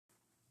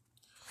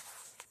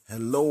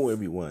Hello,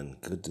 everyone.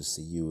 Good to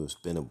see you. It's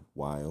been a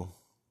while,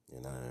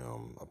 and I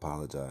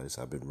apologize.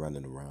 I've been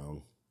running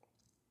around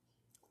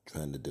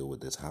trying to deal with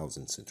this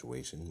housing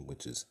situation,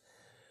 which is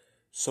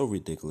so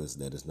ridiculous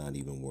that it's not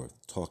even worth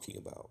talking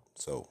about.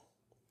 So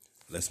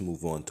let's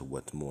move on to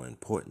what's more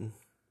important,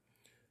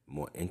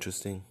 more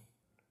interesting: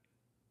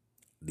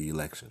 the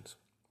elections.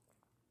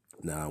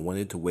 Now, I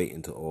wanted to wait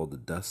until all the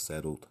dust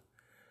settled,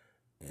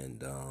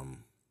 and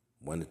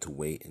wanted to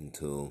wait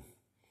until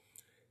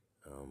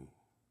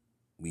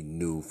we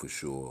knew for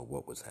sure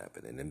what was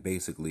happening. And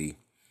basically,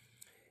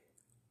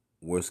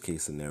 worst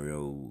case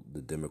scenario,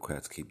 the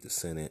Democrats keep the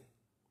Senate.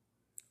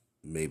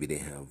 Maybe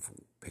they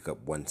pick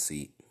up one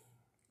seat,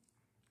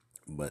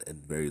 but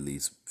at the very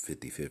least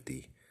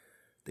 50-50.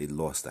 They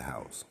lost the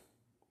House,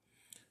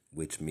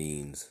 which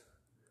means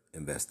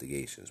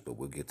investigations, but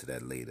we'll get to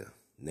that later.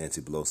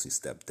 Nancy Pelosi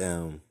stepped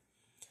down.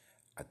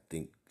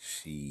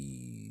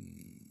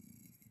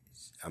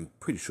 I'm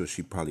pretty sure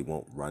she probably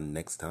won't run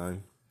next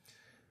time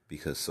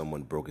because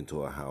someone broke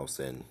into her house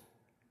and,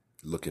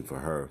 looking for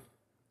her,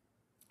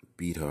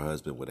 beat her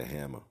husband with a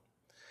hammer.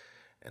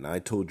 And I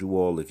told you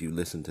all, if you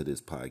listen to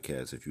this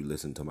podcast, if you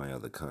listen to my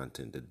other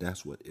content, that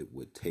that's what it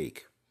would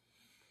take.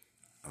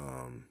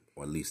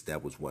 Or at least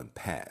that was one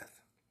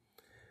path.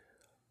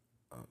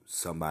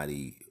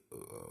 Somebody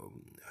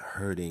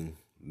hurting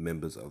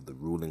members of the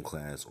ruling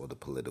class or the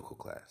political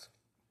class.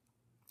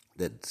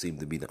 That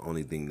seemed to be the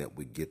only thing that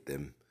would get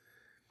them,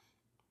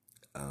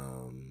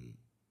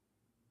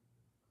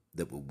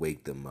 that would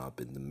wake them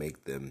up and to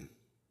make them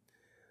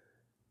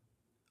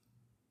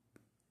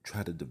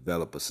try to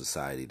develop a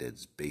society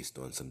that's based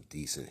on some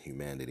decent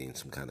humanity and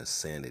some kind of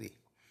sanity.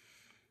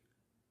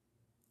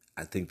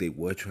 I think they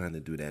were trying to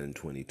do that in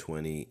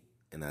 2020,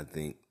 and I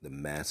think the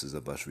masses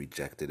of us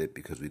rejected it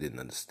because we didn't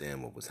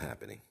understand what was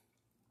happening.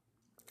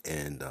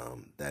 And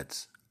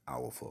that's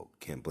our fault.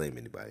 Can't blame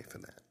anybody for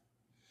that.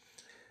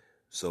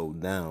 So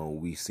now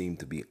we seem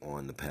to be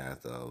on the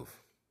path of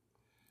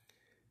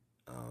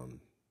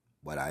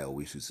what I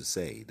always used to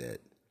say,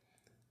 that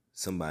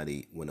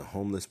when a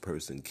homeless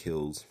person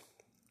kills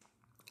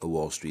a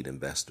Wall Street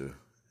investor,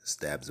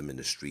 stabs him in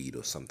the street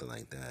or something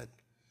like that,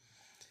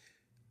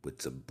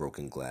 with a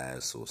broken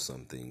glass or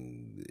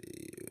something,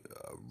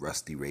 a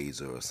rusty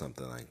razor or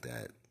something like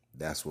that,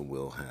 that's when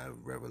we'll have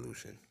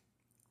revolution.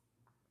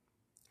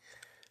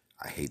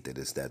 I hate that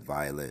it's that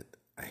violent.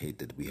 I hate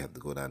that we have to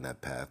go down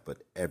that path,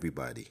 but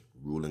everybody,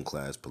 ruling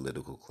class,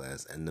 political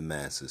class, and the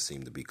masses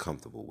seem to be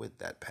comfortable with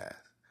that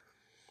path.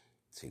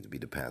 Seems to be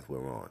the path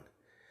we're on.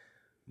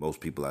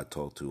 Most people I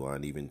talk to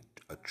aren't even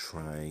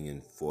trying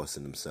and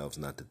forcing themselves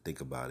not to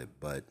think about it,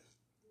 but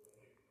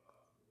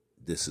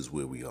this is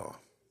where we are.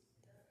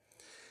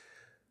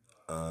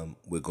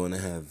 We're going to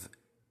have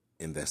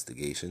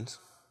investigations.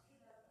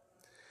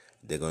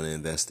 They're going to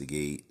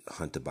investigate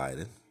Hunter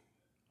Biden.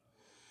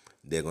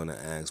 They're going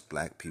to ask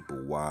black people,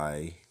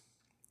 why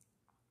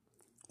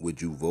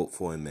would you vote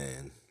for a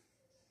man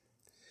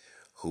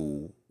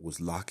who was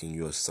locking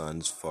your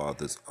son's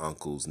father's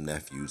uncles,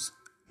 nephews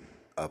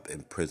up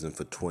in prison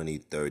for 20,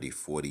 30,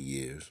 40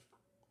 years,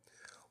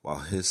 while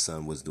his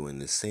son was doing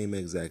the same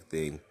exact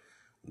thing,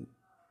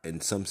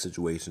 in some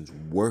situations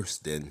worse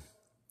than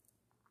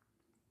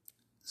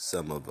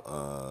some of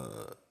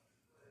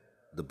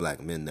the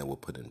black men that were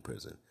put in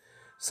prison.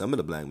 Some of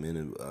the black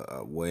men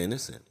were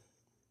innocent,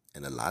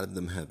 and a lot of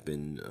them have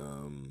been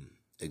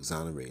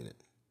exonerated.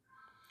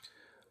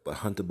 But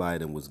Hunter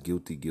Biden was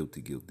guilty,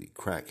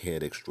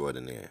 crackhead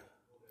extraordinaire.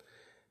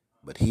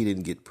 But he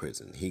didn't get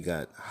prison. He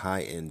got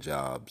high-end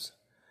jobs,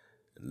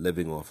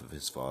 living off of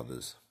his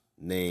father's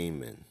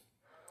name and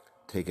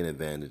taking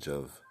advantage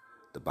of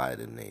the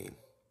Biden name.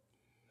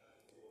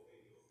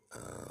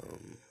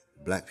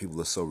 Black people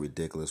are so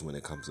ridiculous when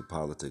it comes to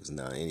politics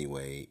now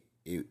anyway.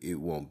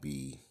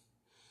 It'll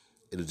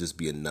just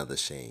be another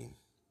shame.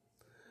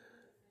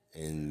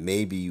 And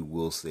maybe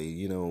we'll say,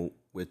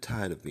 we're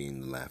tired of being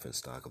the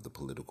laughingstock of the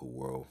political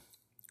world.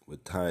 We're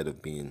tired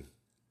of being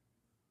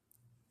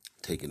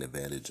taken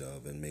advantage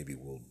of, and maybe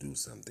we'll do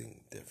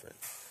something different.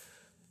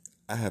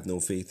 I have no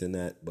faith in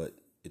that, but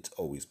it's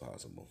always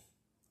possible.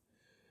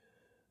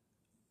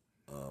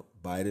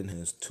 Biden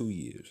has 2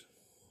 years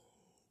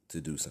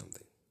to do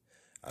something.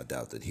 I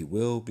doubt that he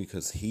will,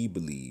 because he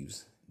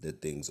believes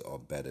that things are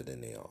better than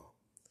they are.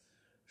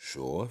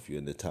 Sure, if you're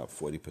in the top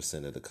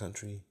 40% of the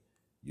country,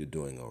 you're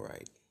doing all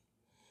right.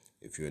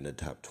 If you're in the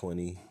top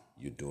 20,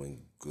 you're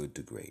doing good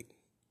to great.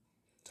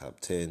 Top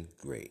 10,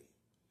 great.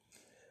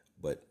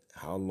 But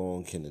how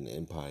long can an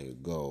empire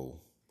go,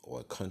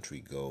 or a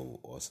country go,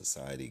 or a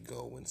society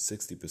go, when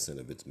 60%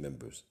 of its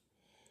members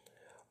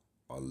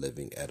are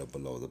living at or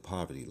below the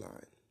poverty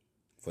line?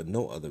 For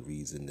no other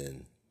reason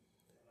than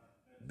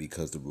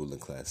because the ruling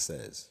class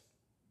says.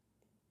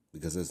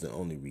 Because that's the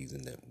only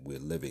reason that we're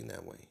living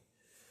that way.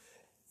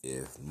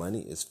 If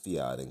money is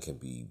fiat and can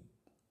be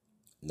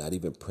not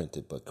even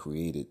printed but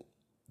created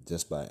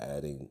just by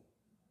adding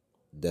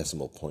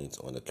decimal points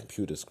on a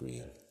computer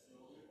screen,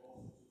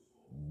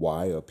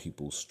 why are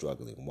people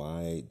struggling?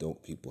 Why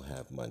don't people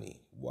have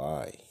money?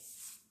 Why?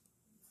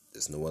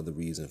 There's no other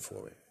reason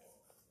for it.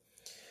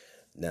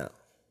 Now,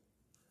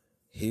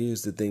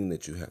 here's the thing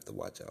that you have to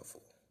watch out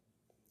for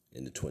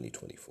in the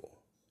 2024.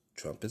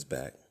 Trump is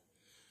back.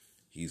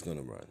 He's going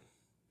to run.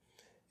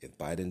 If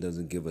Biden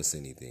doesn't give us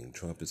anything,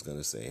 Trump is going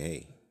to say,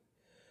 hey,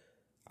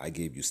 I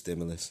gave you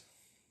stimulus.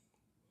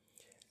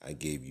 I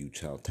gave you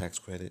child tax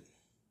credit.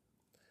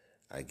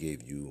 I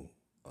gave you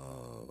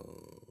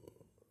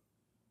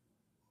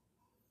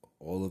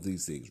all of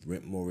these things,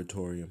 rent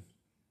moratorium.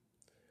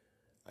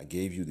 I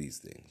gave you these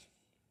things.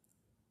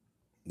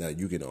 Now,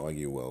 you can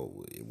argue,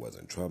 well, it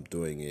wasn't Trump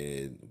doing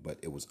it, but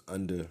it was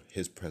under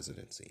his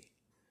presidency.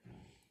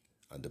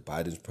 Under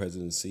Biden's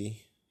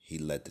presidency, he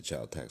let the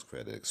child tax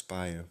credit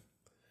expire,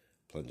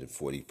 plunging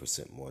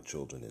 40% more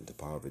children into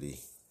poverty.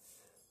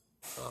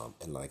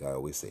 And like I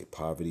always say,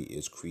 poverty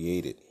is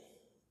created,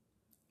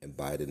 and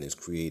Biden is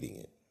creating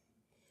it.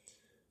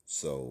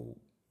 So,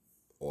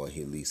 or at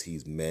least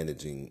he's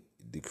managing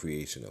the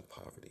creation of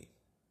poverty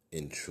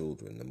in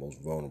children, the most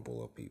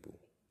vulnerable of people.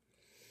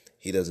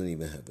 He doesn't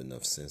even have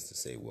enough sense to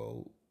say,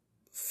 well,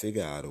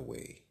 figure out a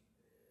way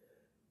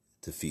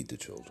to feed the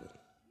children.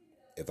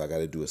 If I got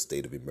to do a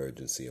state of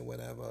emergency or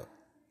whatever,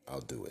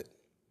 I'll do it.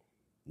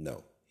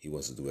 No, he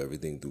wants to do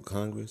everything through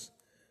Congress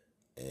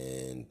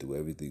and do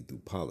everything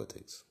through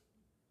politics.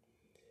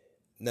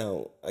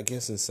 Now, I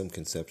guess in some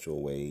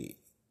conceptual way,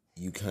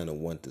 you kind of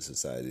want the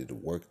society to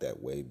work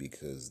that way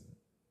because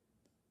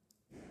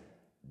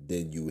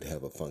then you would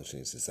have a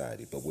functioning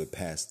society. But we're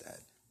past that.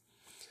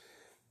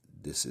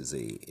 This is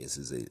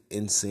an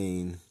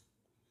insane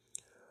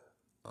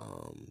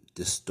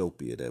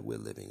dystopia that we're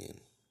living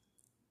in.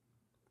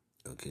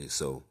 Okay,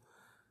 so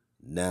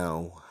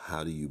now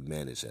how do you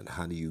manage that?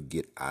 How do you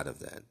get out of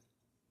that?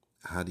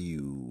 How do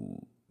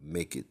you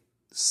make it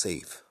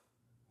safe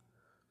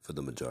for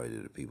the majority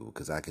of the people?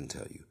 Because I can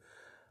tell you,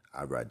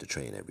 I ride the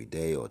train every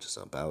day or just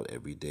about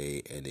every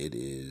day, and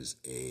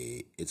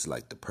it's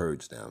like the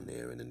purge down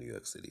there in the New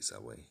York City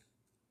subway.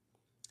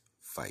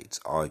 Fights,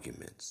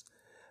 arguments.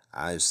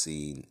 I've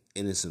seen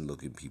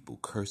innocent-looking people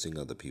cursing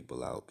other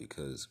people out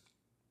because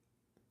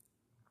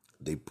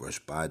they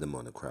brushed by them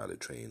on a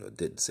crowded train or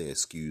didn't say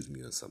excuse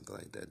me or something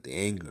like that. The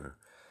anger,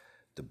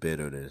 the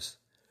bitterness,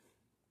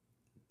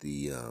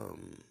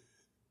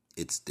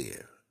 it's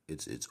there.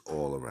 It's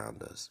all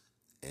around us,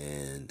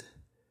 and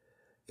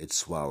it's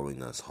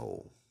swallowing us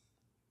whole.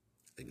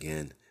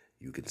 Again,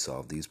 you can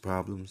solve these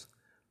problems,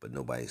 but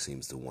nobody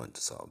seems to want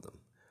to solve them.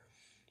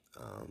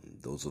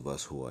 Those of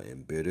us who are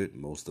embittered,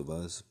 most of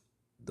us,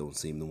 don't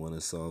seem to want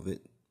to solve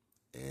it.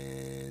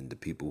 And the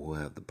people who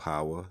have the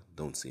power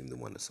don't seem to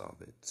want to solve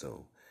it.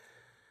 So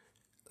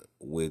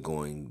we're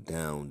going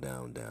down,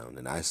 down, down.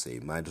 And I say,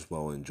 might as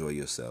well enjoy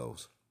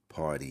yourselves,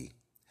 party,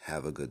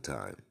 have a good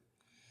time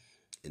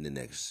in the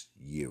next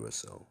year or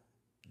so.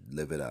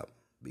 Live it up,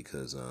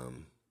 because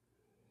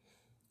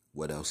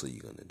what else are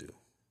you going to do?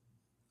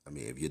 I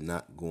mean, if you're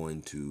not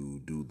going to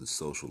do the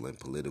social and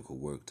political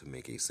work to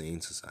make a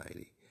sane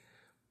society,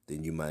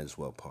 then you might as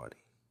well party.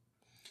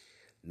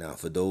 Now,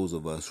 for those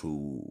of us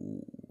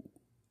who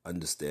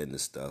understand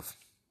this stuff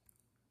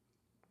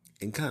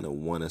and kind of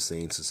want a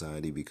sane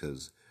society,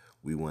 because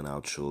we want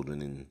our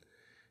children, and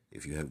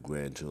if you have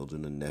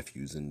grandchildren and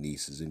nephews and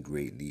nieces and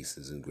great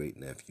nieces and great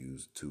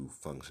nephews, to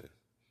function,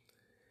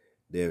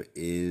 there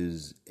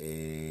is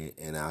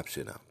an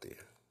option out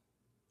there.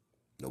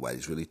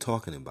 Nobody's really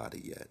talking about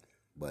it yet,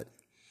 but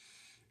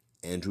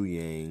Andrew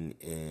Yang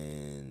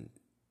and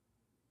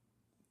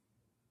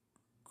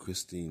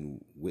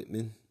Christine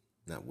Whitman,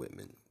 not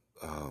Whitman,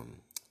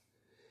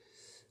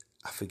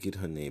 I forget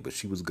her name, but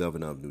she was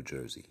governor of New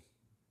Jersey.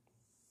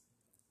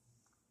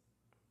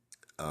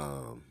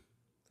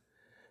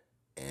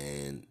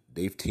 And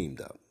they've teamed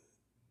up,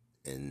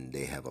 and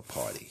they have a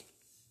party.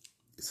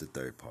 It's a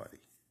third party.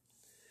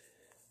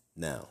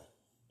 Now,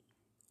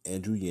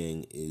 Andrew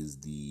Yang is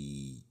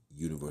the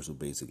universal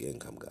basic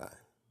income guy.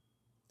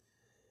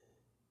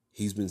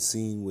 He's been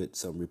seen with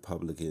some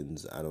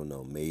Republicans. I don't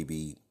know,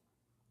 maybe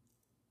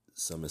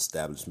some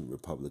establishment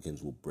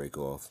Republicans will break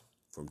off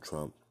from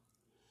Trump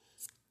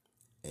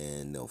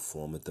and they'll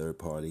form a third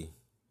party.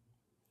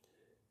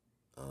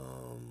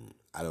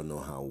 I don't know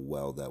how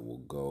well that will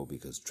go,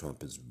 because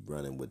Trump is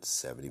running with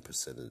 70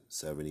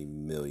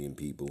 million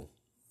people.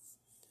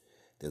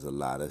 There's a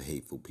lot of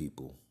hateful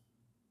people.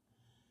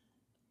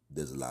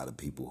 There's a lot of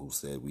people who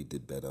said we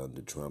did better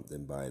under Trump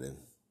than Biden.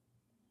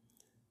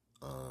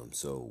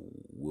 So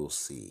we'll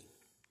see.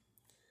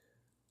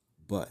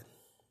 But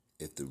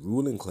if the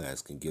ruling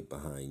class can get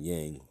behind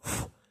Yang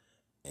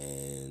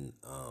and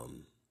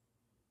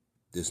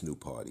this new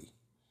party,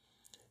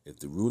 if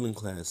the ruling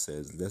class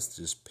says, let's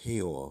just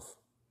pay off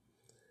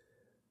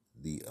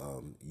the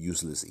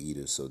useless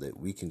eaters so that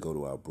we can go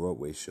to our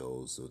Broadway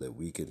shows, so that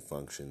we can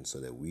function, so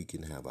that we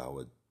can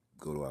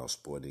go to our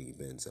sporting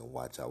events and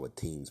watch our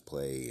teams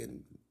play,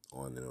 and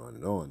on and on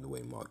and on, the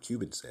way Mark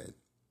Cuban said,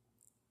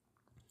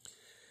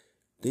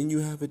 then you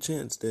have a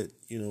chance that,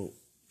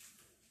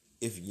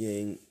 if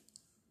Yang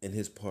and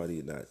his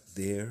party are not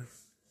there,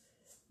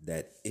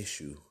 that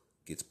issue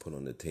gets put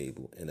on the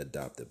table and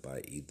adopted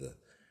by either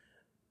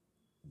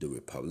the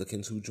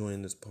Republicans who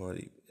join this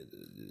party,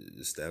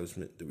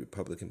 establishment, the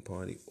Republican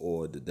Party,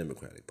 or the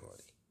Democratic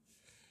Party.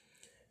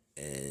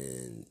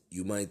 And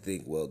you might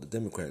think, well, the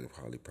Democratic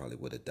Party probably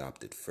would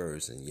adopt it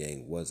first, and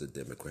Yang was a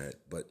Democrat,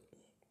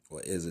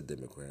 or is a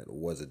Democrat, or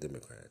was a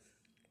Democrat.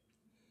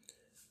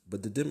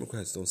 But the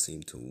Democrats don't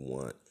seem to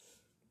want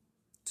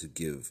to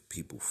give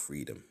people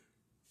freedom.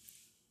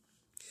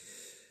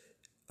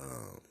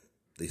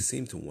 They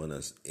seem to want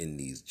us in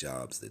these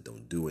jobs that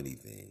don't do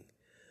anything,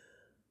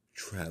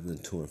 traveling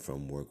to and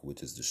from work,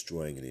 which is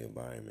destroying the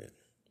environment,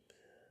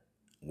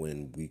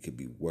 when we could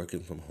be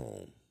working from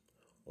home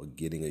or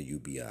getting a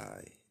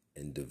UBI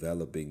and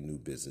developing new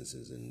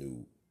businesses and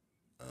new,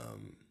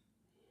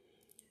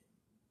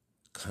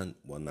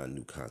 not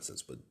new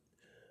concepts, but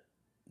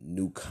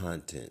new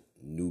content,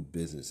 new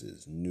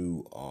businesses,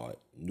 new art,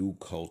 new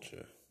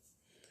culture,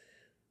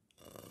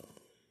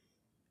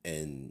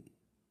 and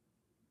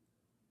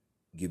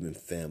giving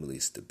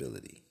families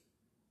stability.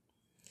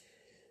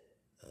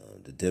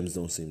 The Dems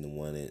don't seem to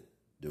want it.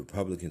 The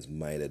Republicans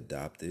might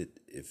adopt it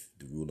if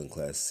the ruling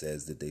class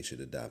says that they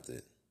should adopt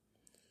it.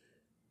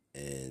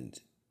 And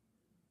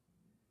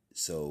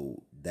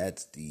so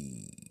that's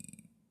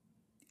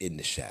in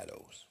the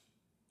shadows.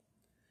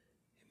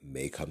 It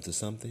may come to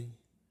something.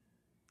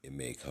 It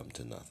may come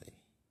to nothing.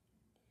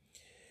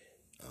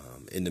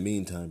 In the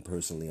meantime,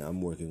 personally,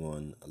 I'm working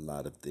on a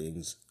lot of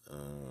things.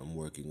 I'm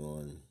working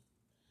on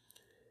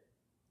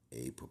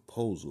a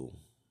proposal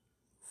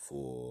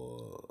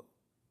for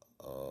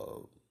a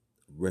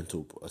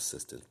rental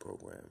assistance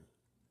program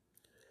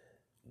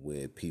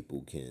where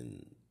people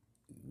can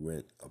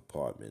rent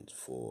apartments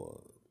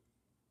for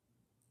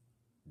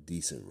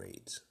decent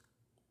rates.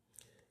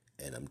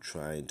 And I'm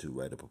trying to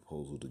write a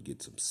proposal to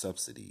get some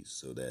subsidies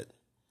so that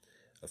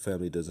a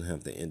family doesn't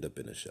have to end up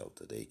in a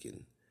shelter. They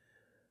can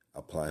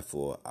apply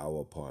for our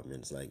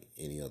apartments like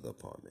any other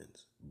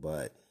apartments.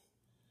 But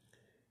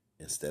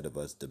instead of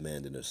us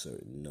demanding a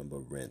certain number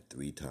of rent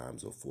 3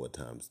 times or 4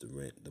 times the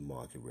rent, the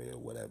market rate, or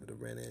whatever the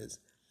rent is,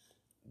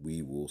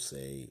 we will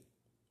say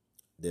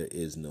there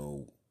is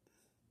no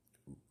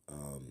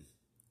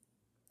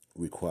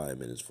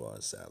requirement as far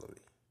as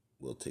salary.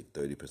 We'll take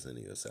 30%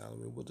 of your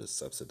salary. We'll just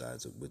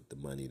subsidize it with the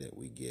money that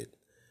we get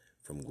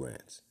from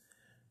grants.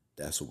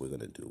 That's what we're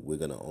going to do. We're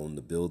going to own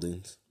the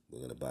buildings. We're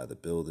going to buy the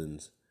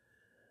buildings.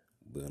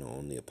 We're going to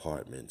own the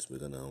apartments. We're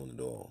going to own it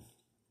all.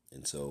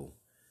 And so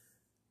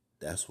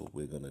that's what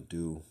we're going to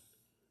do.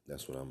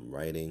 That's what I'm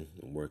writing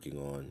and working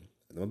on.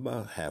 And I'm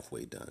about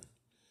halfway done.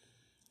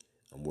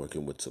 I'm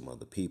working with some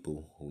other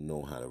people who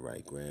know how to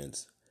write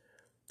grants.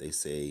 They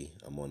say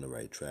I'm on the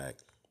right track.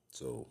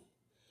 So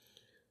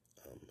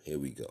here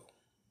we go.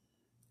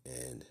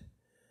 And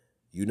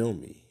you know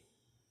me.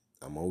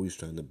 I'm always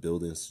trying to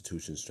build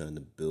institutions, trying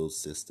to build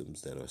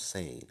systems that are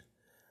sane.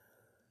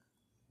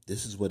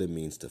 This is what it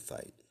means to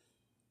fight.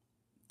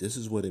 This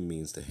is what it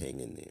means to hang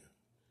in there.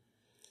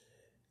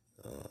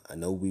 I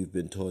know we've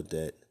been taught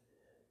that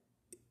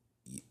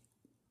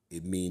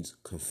it means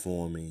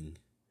conforming,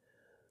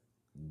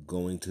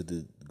 going to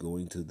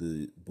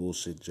the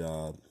bullshit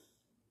job,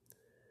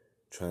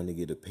 trying to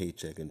get a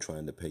paycheck and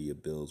trying to pay your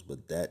bills,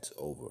 but that's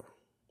over.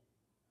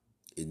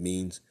 It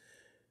means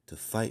to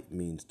fight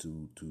means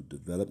to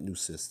develop new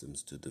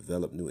systems, to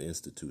develop new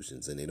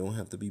institutions, and they don't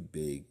have to be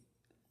big.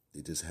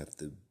 They just have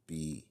to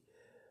be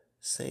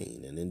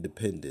sane and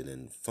independent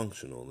and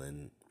functional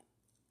and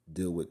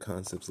deal with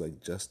concepts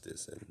like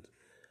justice and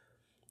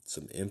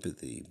some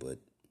empathy, but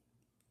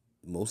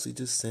mostly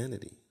just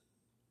sanity.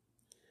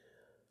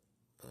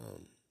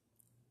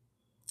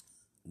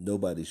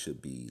 Nobody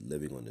should be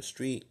living on the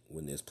street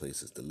when there's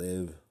places to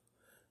live.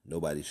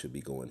 Nobody should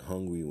be going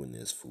hungry when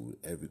there's food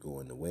ever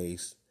going to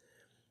waste.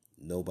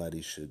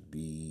 Nobody should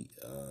be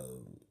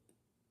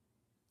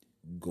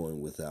going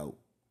without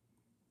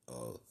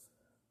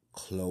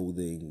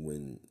clothing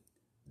when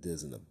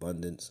there's an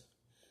abundance.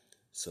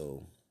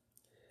 So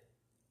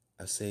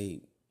I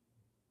say,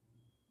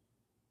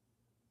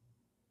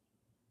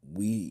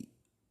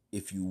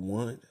 if you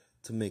want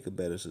to make a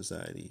better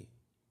society,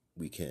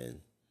 we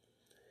can.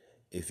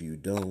 If you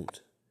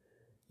don't,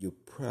 you're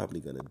probably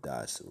going to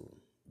die soon,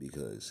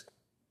 because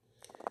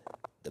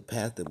the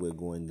path that we're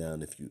going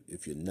down,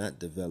 if you're not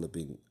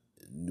developing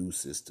new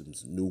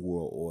systems, new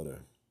world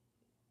order,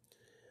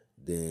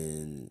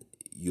 then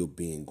you're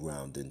being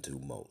ground into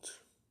mulch.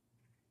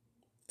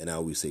 And I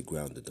always say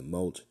ground into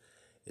mulch.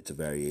 It's a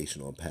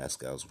variation on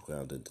Pascal's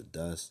ground into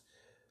dust,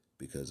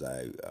 because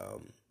I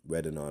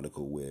read an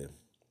article where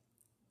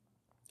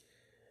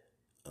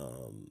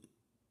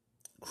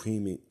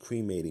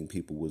cremating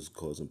people was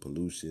causing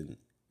pollution,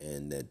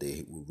 and that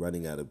they were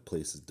running out of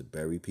places to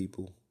bury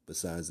people.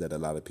 Besides that, a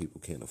lot of people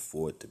can't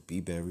afford to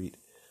be buried,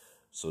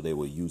 so they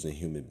were using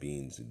human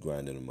beings and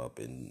grinding them up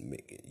and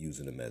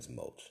using them as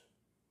mulch.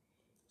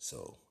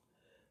 So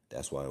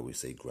that's why we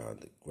say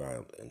ground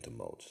into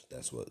mulch.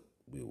 That's what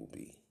we will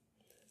be.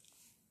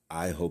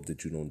 I hope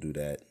that you don't do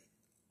that.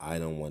 I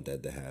don't want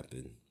that to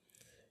happen.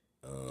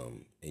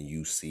 and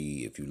you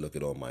see, if you look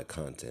at all my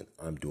content,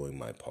 I'm doing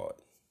my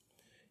part.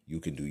 You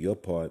can do your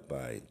part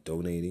by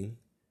donating,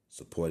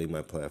 supporting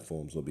my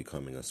platforms, or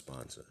becoming a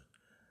sponsor.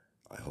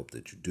 I hope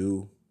that you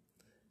do.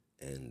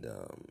 And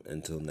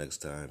until next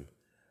time,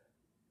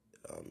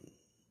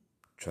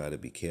 try to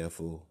be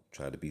careful,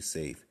 try to be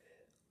safe.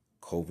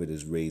 COVID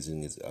is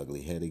raising its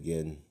ugly head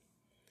again.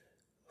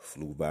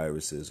 Flu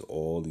viruses,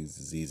 all these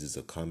diseases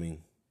are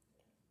coming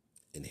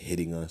and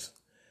hitting us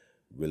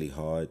really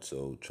hard.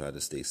 So try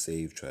to stay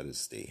safe, try to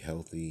stay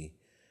healthy.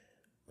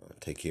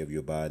 Take care of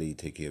your body,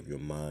 take care of your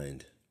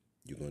mind.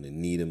 You're going to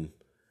need them,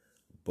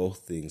 both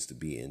things, to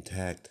be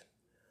intact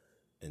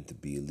and to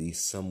be at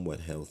least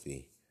somewhat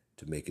healthy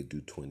to make it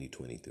through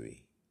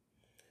 2023.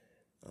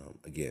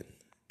 Again,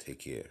 take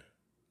care,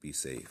 be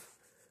safe,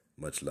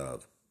 much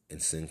love,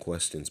 and send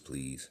questions,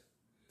 please.